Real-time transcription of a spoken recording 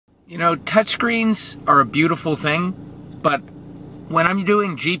You know, touchscreens are a beautiful thing, but when I'm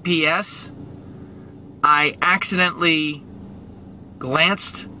doing GPS, I accidentally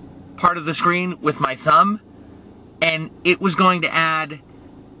glanced part of the screen with my thumb, and it was going to add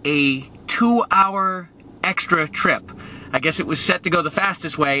a 2-hour extra trip. I guess it was set to go the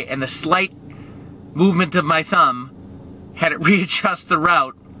fastest way, and the slight movement of my thumb had it readjust the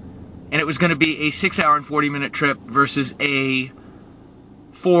route, and it was going to be a 6-hour and 40-minute trip versus a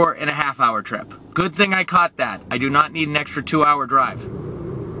 4.5-hour trip. Good thing I caught that. I do not need an extra 2-hour drive.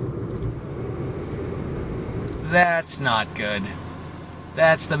 That's not good.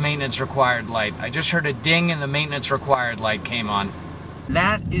 That's the maintenance required light. I just heard a ding and the maintenance required light came on.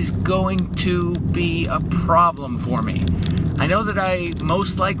 That is going to be a problem for me. I know that I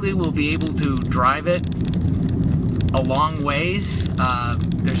most likely will be able to drive it a long ways.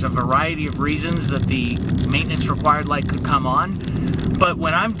 There's a variety of reasons that the maintenance required light could come on. But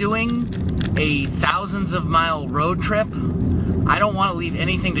when I'm doing a thousands of mile road trip, I don't want to leave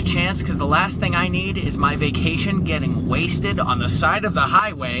anything to chance, because the last thing I need is my vacation getting wasted on the side of the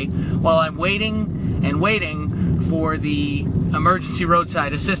highway while I'm waiting and waiting for the emergency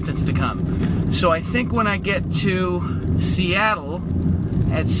roadside assistance to come. So I think when I get to Seattle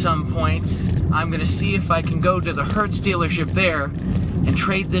at some point, I'm going to see if I can go to the Hertz dealership there and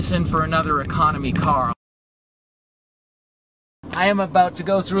trade this in for another economy car. I am about to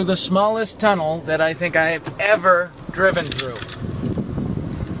go through the smallest tunnel that I think I have ever driven through.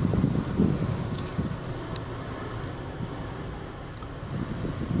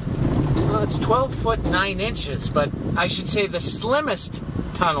 Well, it's 12 foot 9 inches, but I should say the slimmest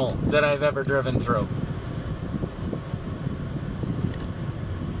tunnel that I've ever driven through.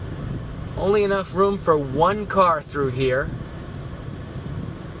 Only enough room for one car through here.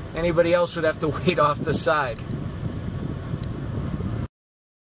 Anybody else would have to wait off the side.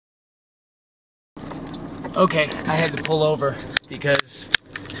 Okay, I had to pull over because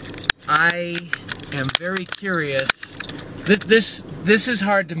I am very curious. This is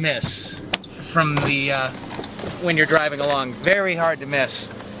hard to miss from the when you're driving along. Very hard to miss.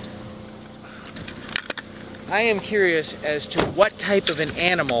 I am curious as to what type of an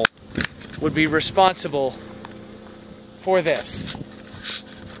animal would be responsible for this.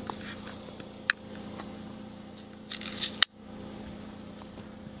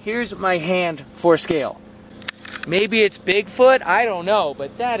 Here's my hand for scale. Maybe it's Bigfoot, I don't know,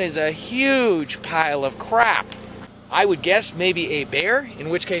 but that is a huge pile of crap. I would guess maybe a bear, in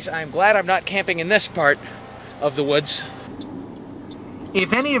which case I'm glad I'm not camping in this part of the woods.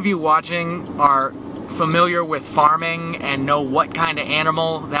 If any of you watching are familiar with farming and know what kind of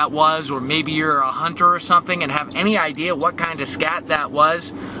animal that was, or maybe you're a hunter or something and have any idea what kind of scat that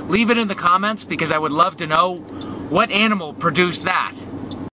was, leave it in the comments, because I would love to know what animal produced that.